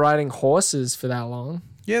haven't been riding horses for that long.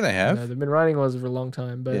 Yeah, they have. No, they've been riding horses for a long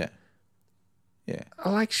time, but Yeah. Yeah.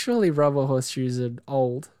 like surely rubber horseshoes are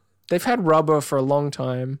old. They've had rubber for a long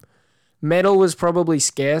time. Metal was probably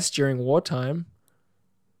scarce during wartime.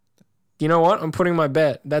 You know what? I'm putting my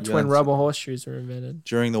bet. That's Yeah, when that's- rubber horseshoes were invented.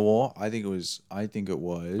 During the war, I think it was.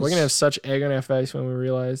 We're gonna have such egg on our face when we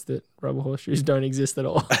realize that rubber horseshoes don't exist at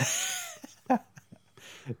all.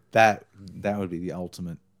 that would be the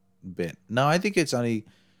ultimate bet. No, I think it's only.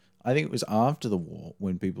 I think it was after the war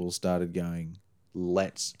when people started going,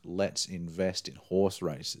 let's invest in horse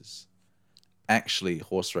races. Actually,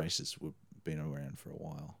 horse races have been around for a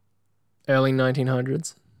while. Early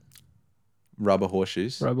 1900s, Rubber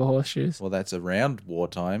horseshoes. rubber horseshoes. Well, that's around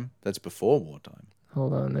wartime. That's before wartime.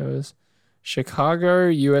 Hold on, there was Chicago,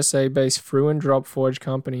 USA-based Fruin Drop Forge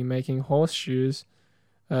company making horseshoes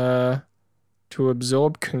to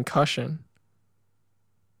absorb concussion.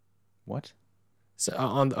 What? So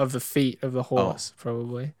of the feet of the horse,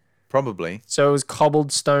 probably. Probably. So it was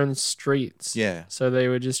cobbled stone streets. Yeah. So they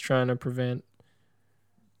were just trying to prevent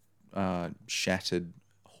Shattered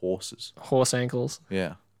horses. horse ankles.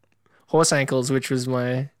 Yeah. Horse ankles, which was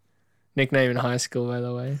my nickname in high school, by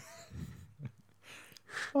the way.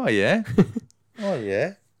 Oh yeah. Oh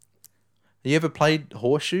yeah. You ever played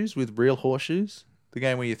horseshoes with real horseshoes? The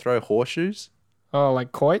game where you throw horseshoes? Oh,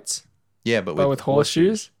 like quoits? Yeah, but But with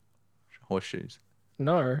horseshoes? Horseshoes.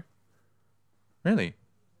 No. Really?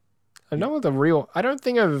 I know with a real... I don't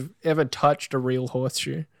think I've ever touched a real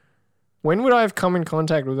horseshoe. When would I have come in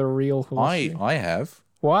contact with a real horseshoe? I have.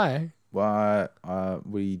 Why?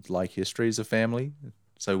 We like history as a family,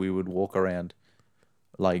 so we would walk around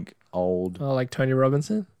like old. Oh, like Tony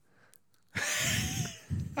Robinson?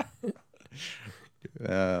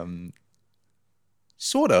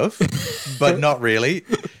 Sort of, but not really.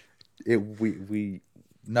 We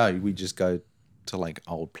just go to like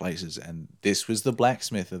old places, and this was the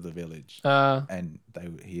blacksmith of the village, and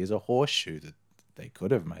here's a horseshoe that they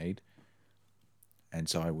could have made, and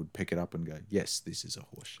so I would pick it up and go, yes, this is a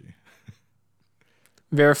horseshoe.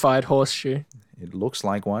 Verified horseshoe. It looks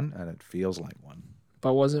like one, and it feels like one.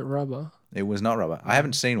 But was it rubber? It was not rubber. I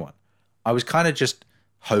haven't seen one. I was kind of just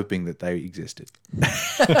hoping that they existed.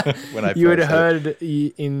 When I You had first heard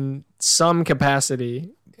in some capacity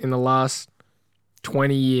in the last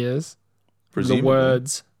 20 years Presumably. the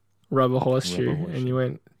words rubber horseshoe, Rubber horseshoe. and you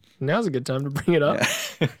went, now's a good time to bring it up.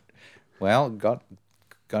 Yeah. Well, got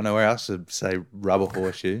nowhere else to say rubber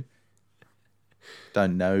horseshoe.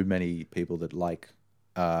 Don't know many people that like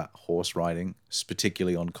horse riding,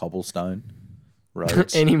 particularly on cobblestone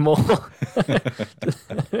roads. Anymore.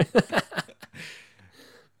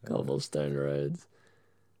 Cobblestone roads.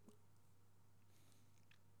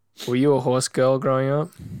 Were you a horse girl growing up?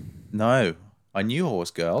 No, I knew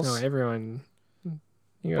horse girls, No, everyone.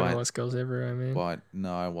 You got But- horse girls everywhere, man. but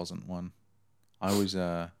no, I wasn't one. I was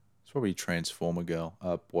probably a Transformer girl,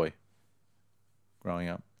 boy, growing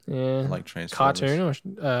up. Yeah. I like Transformers. Cartoon or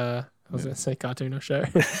I was gonna say cartoon or show.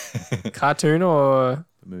 Cartoon or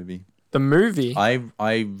The movie. the movie,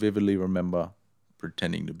 I vividly remember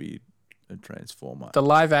pretending to be a Transformer. the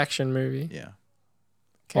live action movie Yeah.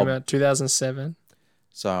 came Oh. out 2007.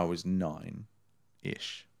 So I was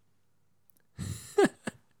 9-ish.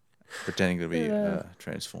 Pretending to be a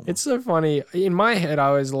Transformer. It's so funny. In my head,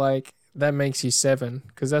 I was like, "That makes you 7,"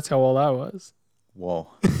 because that's how old I was. Whoa.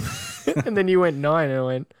 And then you went 9, and I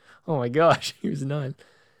went, "Oh my gosh, he was 9."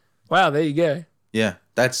 Wow, there you go. Yeah,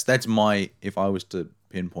 that's my, if I was to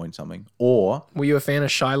pinpoint something. Or, Were you a fan of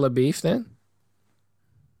Shia LaBeouf then?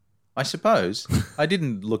 I suppose, I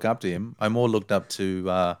didn't look up to him. I more looked up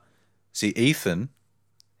to, see, Ethan.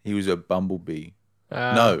 He was a bumblebee.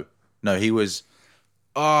 No, he was...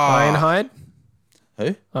 Oh, Ironhide,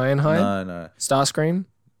 Who? Ironhide, No. Starscream,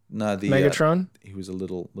 No, the... Megatron. he was a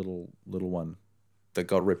little one that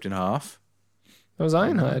got ripped in half. That was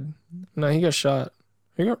Ironhide. No, he got shot.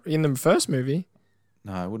 He got in the first movie.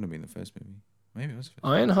 No, it wouldn't have been the first movie. Maybe it was the first.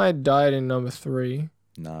 Ironhide died in number 3.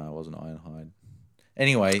 No, it wasn't Ironhide.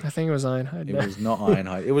 Anyway, I think it was Ironhide. it No. was not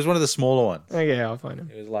Ironhide. It was one of the smaller ones. Okay, I'll find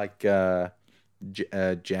him. It was like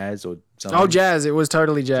Jazz or something. Oh, Jazz. It was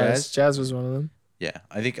totally Jazz. Jazz? Jazz was one of them. Yeah,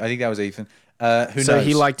 I think that was Ethan. Who So knows?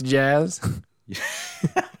 he liked jazz.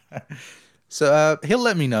 So he'll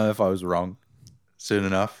let me know if I was wrong soon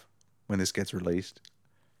enough when this gets released.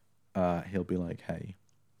 He'll be like, "Hey,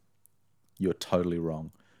 you're totally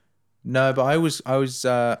wrong." No, but I just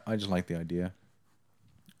like the idea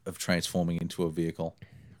of transforming into a vehicle.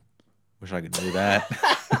 Wish I could do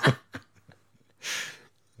that.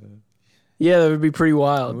 Yeah, that would be pretty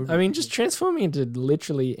wild. I mean, just transforming into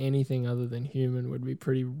literally anything other than human would be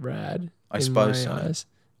pretty rad. I in suppose my so. eyes.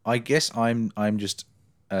 I guess I'm just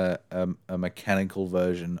a mechanical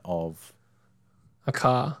version of A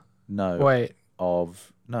car. no Wait.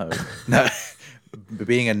 of no no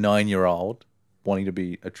being a 9-year-old wanting to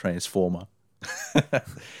be a transformer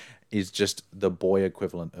is just the boy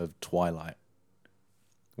equivalent of Twilight,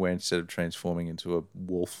 where instead of transforming into a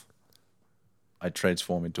wolf, I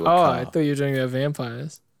transform into a Oh, car I thought you were talking about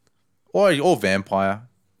vampires. or vampire.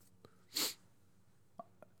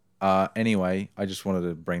 Anyway, I just wanted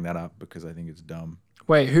to bring that up because I think it's dumb.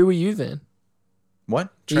 Wait, who were you then? What?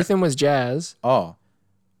 Ethan was jazz. Oh,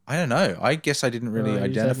 I don't know. I guess I didn't really You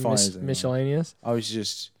just had identify as anyone. miscellaneous. I was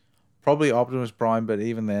just probably Optimus Prime, but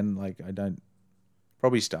even then, like, I don't.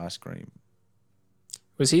 Probably Starscream.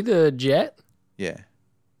 Was he the jet? Yeah.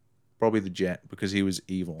 Probably the Jet because he was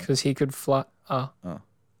evil. Because he could fly. Oh.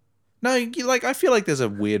 No, like, I feel like there's a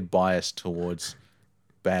weird bias towards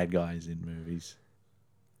bad guys in movies.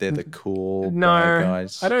 They're the cool bad No,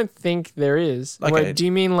 guys. I don't think there is. Okay. Wait, do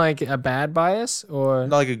you mean like a bad bias or?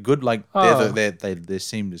 Like a good, like, Oh. they're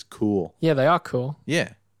seemed as cool. Yeah, they are cool.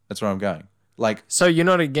 Yeah, that's where I'm going. Like, So you're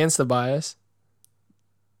not against the bias?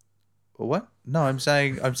 what? No, I'm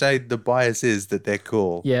saying the bias is that they're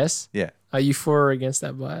cool. Yes. Yeah, Are you for or against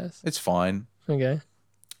that bias? it's fine. Okay.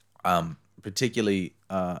 Particularly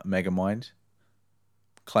Megamind,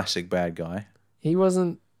 classic bad guy. He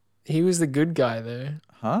wasn't. He was the good guy though.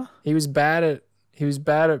 Huh? He was bad at. He was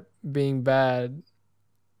bad at being bad.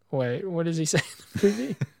 Wait, what does he say in the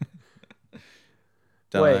movie?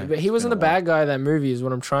 Don't Wait, know. but he It's wasn't been the a while. bad guy in that movie. Is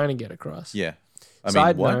what I'm trying to get across. Yeah. I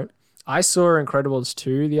Side mean, what? note: I saw Incredibles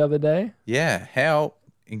 2 the other day. Yeah. How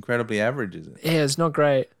incredibly average is it? Yeah, it's not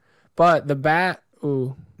great, but the bat.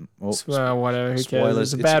 Ooh, Well, whatever. Who cares?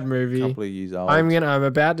 spoilers. It's a bad A movie. couple of years old. I'm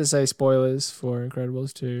about to say spoilers for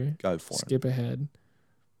Incredibles 2. Go for it. Skip ahead.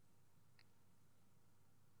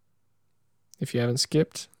 If you haven't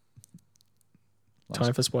skipped,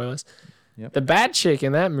 time for spoilers. Yep. The bad chick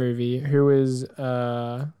in that movie, who is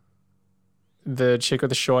the chick with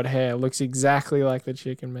the short hair, looks exactly like the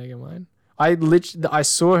chick in Megamind. I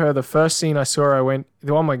saw her, the first scene I saw her, I went,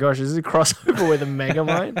 oh my gosh, is this a crossover with a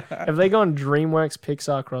Megamind? Have they gone DreamWorks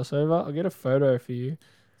Pixar crossover? I'll get a photo for you.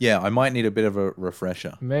 Yeah, I might need a bit of a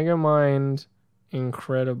refresher. Megamind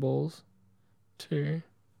Incredibles 2.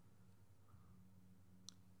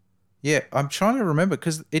 Yeah, I'm trying to remember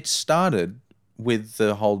because it started with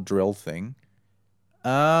the whole drill thing.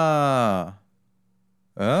 Oh,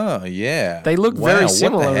 yeah. They look Wow, very what the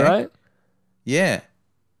similar, heck? right? Yeah,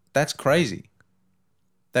 that's crazy.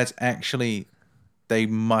 That's actually, they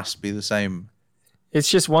must be the same. It's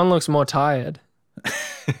just one looks more tired.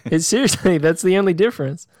 It's seriously, that's the only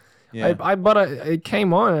difference. Yeah. It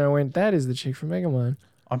came on and I went, that is the chick from Megamind.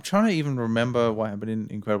 I'm trying to even remember what happened in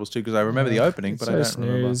Incredibles 2 because I remember the opening, It's but I so don't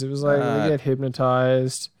remember. snooze. It was like we get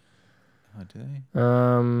hypnotized. Oh, did they? Oh,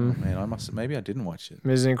 Um, man, maybe I didn't watch it.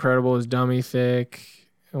 Ms. Incredible is dummy thick.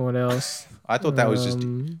 And what else? I thought that was just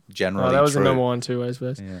generally that was true. the number one too, I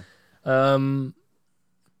suppose. Yeah.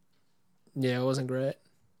 Yeah, it wasn't great.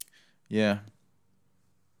 Yeah.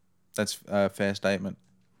 That's a fair statement.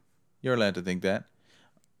 You're allowed to think that.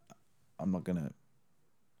 I'm not going to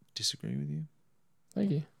disagree with you.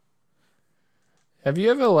 Thank you. Have you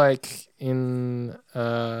ever, like, in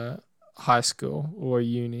high school or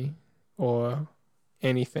uni or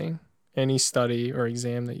anything, any study or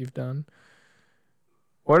exam that you've done,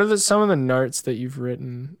 what are some of the notes that you've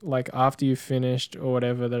written, like, after you've finished or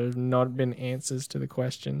whatever, that have not been answers to the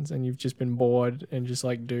questions and you've just been bored and just,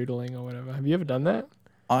 like, doodling or whatever? Have you ever done that?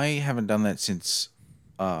 I haven't done that since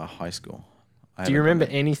high school. Do you remember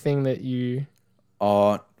anything that you...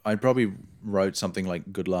 I probably wrote something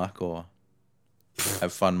like good luck or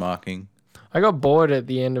have fun marking. I got bored at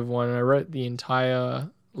the end of one and I wrote the entire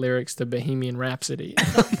lyrics to Bohemian Rhapsody on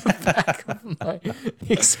the back of my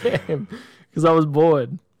exam because I was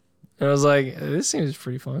bored. And I was like, this seems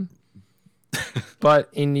pretty fun. But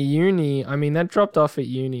in uni, I mean, that dropped off at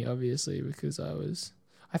uni, obviously, because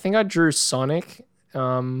I think I drew Sonic.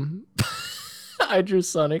 I drew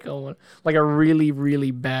Sonic on one, like a really, really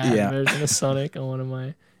bad version of Sonic on one of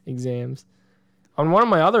my exams. On one of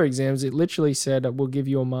my other exams, it literally said, we'll give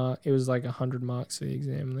you a mark. It was like 100 marks for the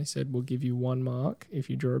exam. And they said, we'll give you 1 mark if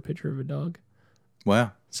you draw a picture of a dog.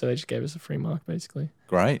 Wow. So they just gave us a free mark, basically.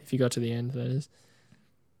 Great. If you got to the end, that is.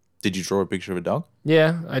 Did you draw a picture of a dog?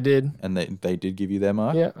 Yeah, I did. And they did give you their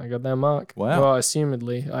mark? Yeah, I got that mark. Wow. Well,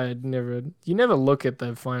 assumedly. You never look at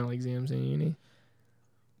the final exams in uni.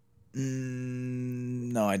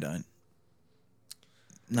 No, I don't.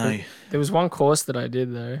 No. There was one course that I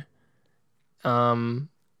did, though. And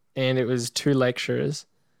it was 2 lecturers.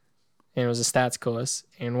 And it was a stats course.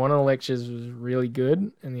 And one of the lectures was really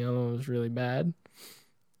good, and the other one was really bad.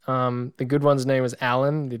 The good one's name was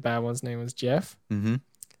Alan. The bad one's name was Jeff. Mm-hmm.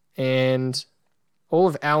 And all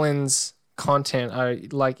of Alan's content,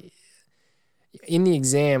 in the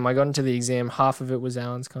exam, I got into the exam, half of it was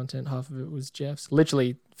Alan's content, half of it was Jeff's.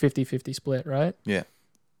 Literally 50-50 split, right? Yeah.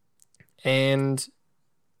 And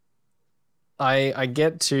I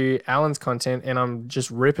get to Alan's content and I'm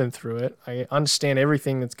just ripping through it. I understand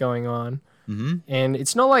everything that's going on. Mm-hmm. And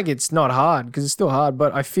it's not like it's not hard, because it's still hard,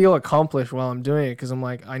 but I feel accomplished while I'm doing it, because I'm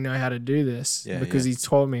like, I know how to do this because he's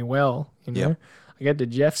taught me well, you know? Yep. I get to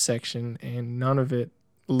Jeff's section and none of it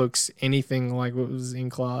looks anything like what was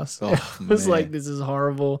in class. Oh, it was man. like, this is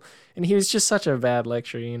horrible. And he was just such a bad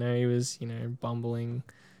lecturer, you know? He was, bumbling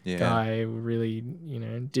guy, really,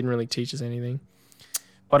 didn't really teach us anything.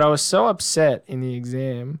 But I was so upset in the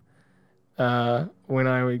exam when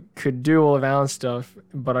I could do all of Alan's stuff,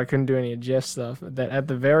 but I couldn't do any of Jeff's stuff, that at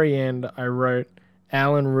the very end I wrote,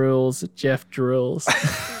 Alan rules, Jeff drills.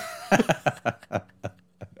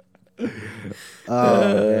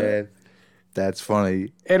 Man. That's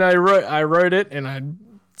funny. And I wrote it, and I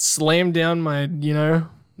slammed down my, I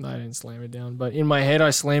didn't slam it down, but in my head I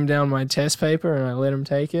slammed down my test paper and I let him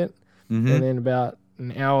take it. Mm-hmm. And then about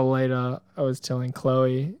an hour later, I was telling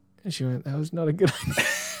Chloe, and she went, that was not a good idea.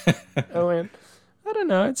 I went, I don't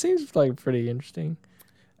know, it seems like pretty interesting.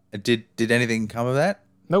 Did anything come of that?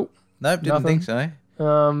 Nope. Nope, didn't think so.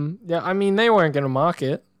 Yeah, I mean, they weren't going to mark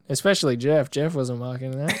it, especially Jeff. Jeff wasn't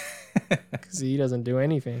marking that because he doesn't do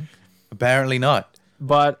anything. Apparently not.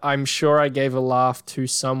 But I'm sure I gave a laugh to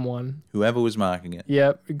someone. Whoever was marking it.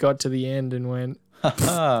 Yep, got to the end and went,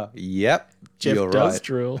 yep, Jeff you're does right.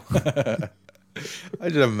 drill. I'm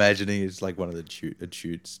just imagining it's like one of the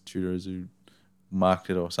tutors who marked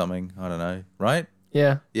it or something. I don't know, right?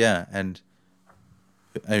 Yeah. Yeah, and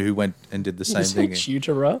who went and did the same thing.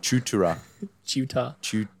 Tutorer? Tutorer. Tutor.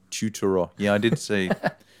 Tutorer. Yeah, I did say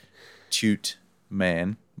tute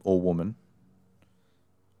man or woman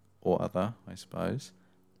or other, I suppose.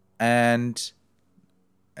 And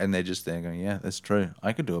they're just there going, yeah, that's true.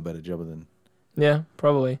 I could do a better job than... Yeah,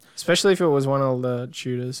 probably. Especially if it was one of the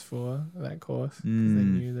tutors for that course, because they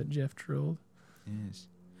knew that Jeff drilled. Yes.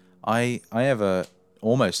 I have a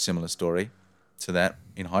almost similar story to that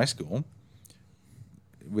in high school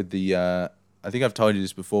with the... I think I've told you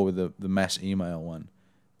this before with the mass email one,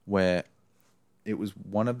 where it was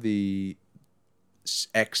one of the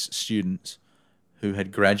ex-students who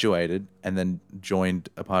had graduated and then joined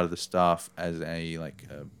a part of the staff as a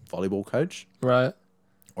volleyball coach. Right.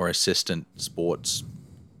 Or assistant sports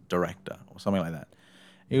director or something like that.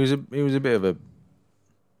 It was a bit of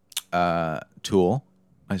a tour,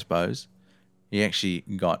 I suppose. He actually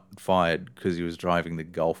got fired because he was driving the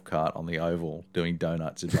golf cart on the oval doing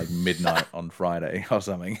donuts at midnight on Friday or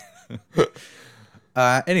something.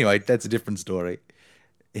 Anyway, that's a different story.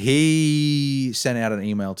 He sent out an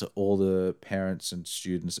email to all the parents and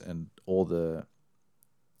students and all the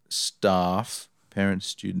staff, parents,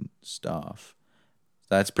 student, staff.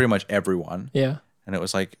 That's pretty much everyone. Yeah. And it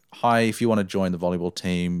was like, hi, if you want to join the volleyball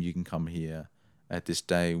team, you can come here. At this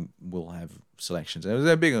day, we'll have selections. And it was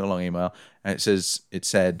a big and long email. And it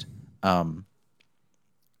said,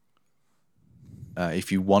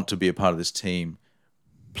 if you want to be a part of this team,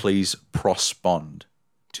 please prospond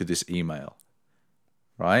to this email.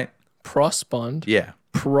 Right? Prospond? Yeah.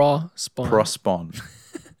 Prospond.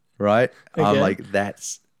 Right? Okay. I'm like,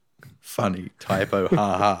 that's funny. Typo,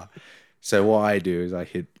 haha. So what I do is I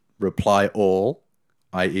hit reply all,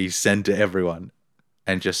 i.e. send to everyone,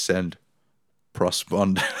 and just send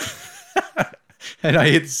prospond. And I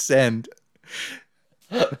hit send.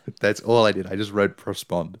 That's all I did. I just wrote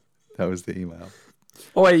prospond. That was the email.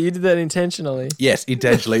 Oh, wait, you did that intentionally? Yes,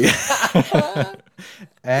 intentionally.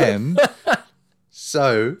 And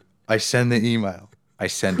so I send the email. I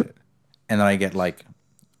send it. And then I get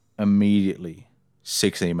immediately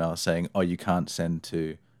 6 emails saying, oh, you can't send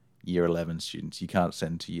to year 11 students. You can't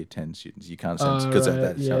send to year 10 students. You can't send because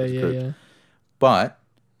that's how it's grouped. Yeah. But,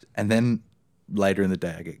 and then later in the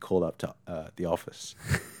day, I get called up to the office.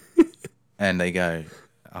 And they go,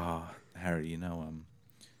 oh, Harry, you're not allowed.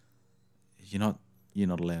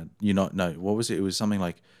 You're not. No, what was it? It was something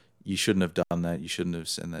like, you shouldn't have done that. You shouldn't have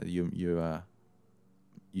said that. You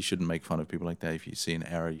shouldn't make fun of people like that. If you see an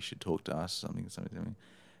error, you should talk to us. Something.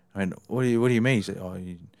 I mean, what do you mean? He said, oh,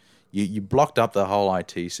 you blocked up the whole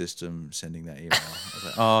IT system sending that email. I was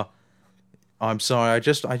like, oh, I'm sorry. I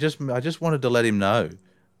just wanted to let him know.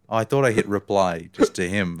 I thought I hit reply just to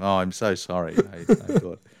him. Oh, I'm so sorry. I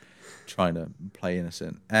thought, trying to play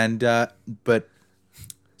innocent. And but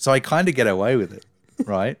so I kind of get away with it,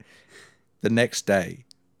 right? The next day,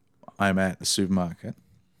 I'm at the supermarket,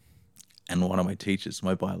 and one of my teachers,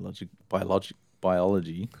 my biology Biological.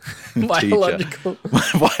 teacher,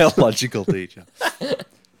 my biological teacher,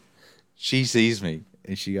 she sees me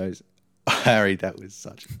and she goes, Harry, that was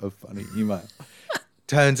such a funny email.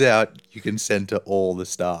 Turns out you can send to all the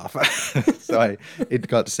staff. So it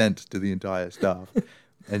got sent to the entire staff.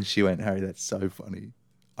 And she went, Harry, that's so funny.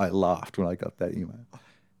 I laughed when I got that email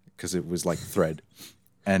because it was like thread.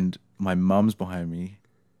 And my mum's behind me.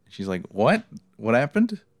 She's like, what? What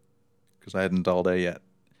happened? Because I hadn't told her yet.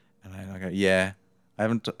 And I go, yeah,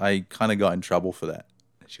 I kind of got in trouble for that.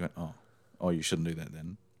 And she went, oh, you shouldn't do that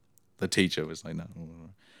then. The teacher was like, no.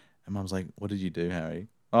 And mum's like, what did you do, Harry?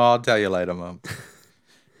 Oh, I'll tell you later, mum.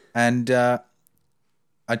 And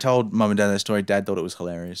I told mum and dad that story. Dad thought it was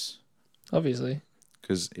hilarious. Obviously.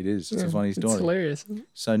 Because it is. It's a funny story. It's hilarious.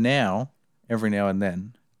 So now, every now and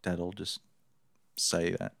then, Dad will just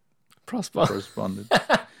say that. Responded.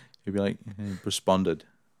 He'd be like, responded.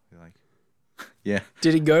 Be like, yeah.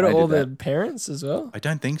 Did he go to I all did the that. parents as well? I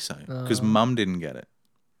don't think so. Because Mum didn't get it.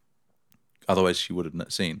 Otherwise, she would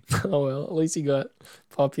have seen. Oh, well, at least he got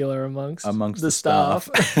popular amongst the staff.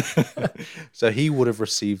 So he would have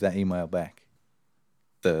received that email back.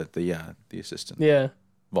 The assistant. Yeah.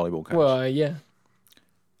 Volleyball coach. Well, yeah.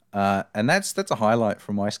 And that's a highlight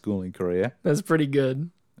from my schooling career. That's pretty good.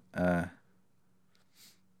 I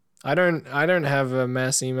don't have a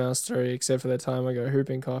mass email story except for the time I got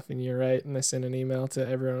whooping cough in year 8 and I sent an email to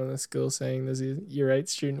everyone in the school saying there's a year 8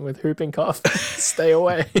 student with whooping cough. Stay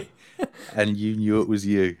away. And you knew it was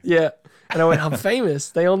you. Yeah. And I went, I'm famous.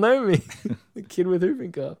 They all know me. The kid with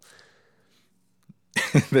whooping cough.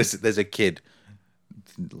 There's a kid,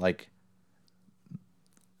 like,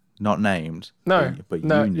 not named. No, but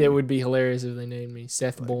no, you knew. it would be hilarious if they named me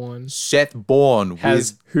Seth Bourne. Seth Bourne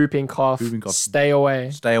Has with whooping cough. Stay away.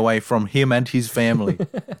 Stay away from him and his family.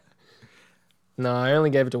 No, I only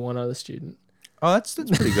gave it to one other student. Oh, that's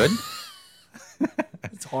pretty good.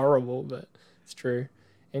 It's horrible, but it's true.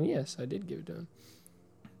 And yes, I did give it to him.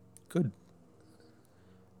 Good.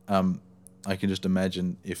 I can just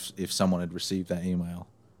imagine if someone had received that email,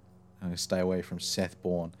 stay away from Seth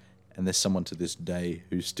Bourne, and there's someone to this day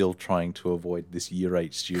who's still trying to avoid this year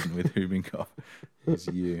 8 student with whooping cough. It's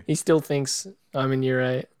you. He still thinks I'm in year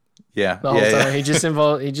 8. Yeah. The whole time. He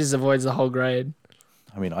just avoids the whole grade.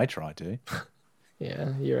 I mean, I try to.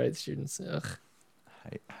 Yeah, year 8 students. Ugh.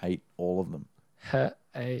 Hate all of them.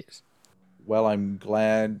 Hate. Well, I'm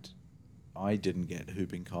glad I didn't get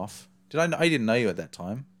whooping cough. I didn't know you at that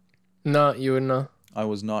time. No, you wouldn't know. I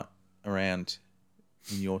was not around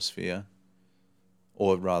in your sphere.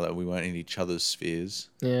 Or rather, we weren't in each other's spheres.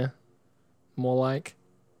 Yeah. More like.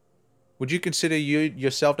 Would you consider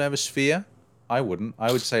yourself to have a sphere? I wouldn't.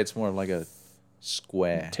 I would say it's more of like a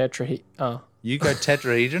square. You go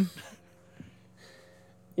tetrahedron?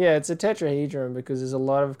 Yeah, it's a tetrahedron because there's a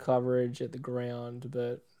lot of coverage at the ground,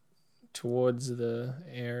 but towards the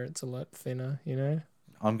air, it's a lot thinner, you know?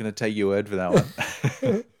 I'm going to take your word for that one.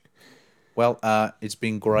 Well, it's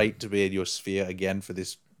been great to be at your sphere again for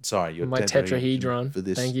this. Sorry, your my tetrahedron for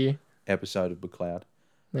this Thank you. episode of BeCloud.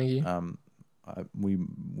 Thank you.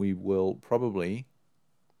 We will probably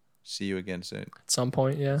see you again soon. At some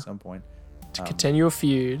point, yeah. At some point. To continue a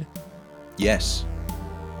feud. Yes.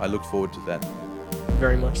 I look forward to that.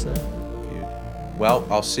 Very much so. Feud. Well,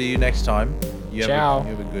 I'll see you next time. Ciao. You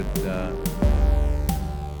have a good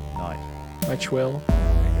night. My chill.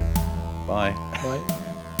 Bye. Bye.